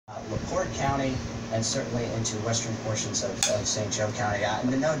LaPorte County and certainly into western portions of St. Joe County.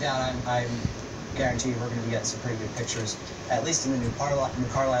 And no doubt, I'm guarantee you we're going to be getting some pretty good pictures, at least in the New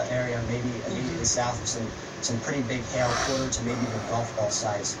Carlisle area, maybe immediately south of some pretty big hail, quarter to maybe even golf ball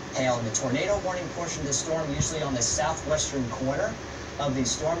size hail. And the tornado warning portion of the storm usually on the southwestern corner of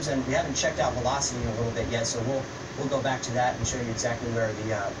these storms, and we haven't checked out velocity in a little bit yet, so we'll go back to that and show you exactly where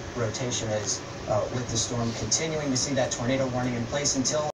the rotation is with the storm continuing to see that tornado warning in place until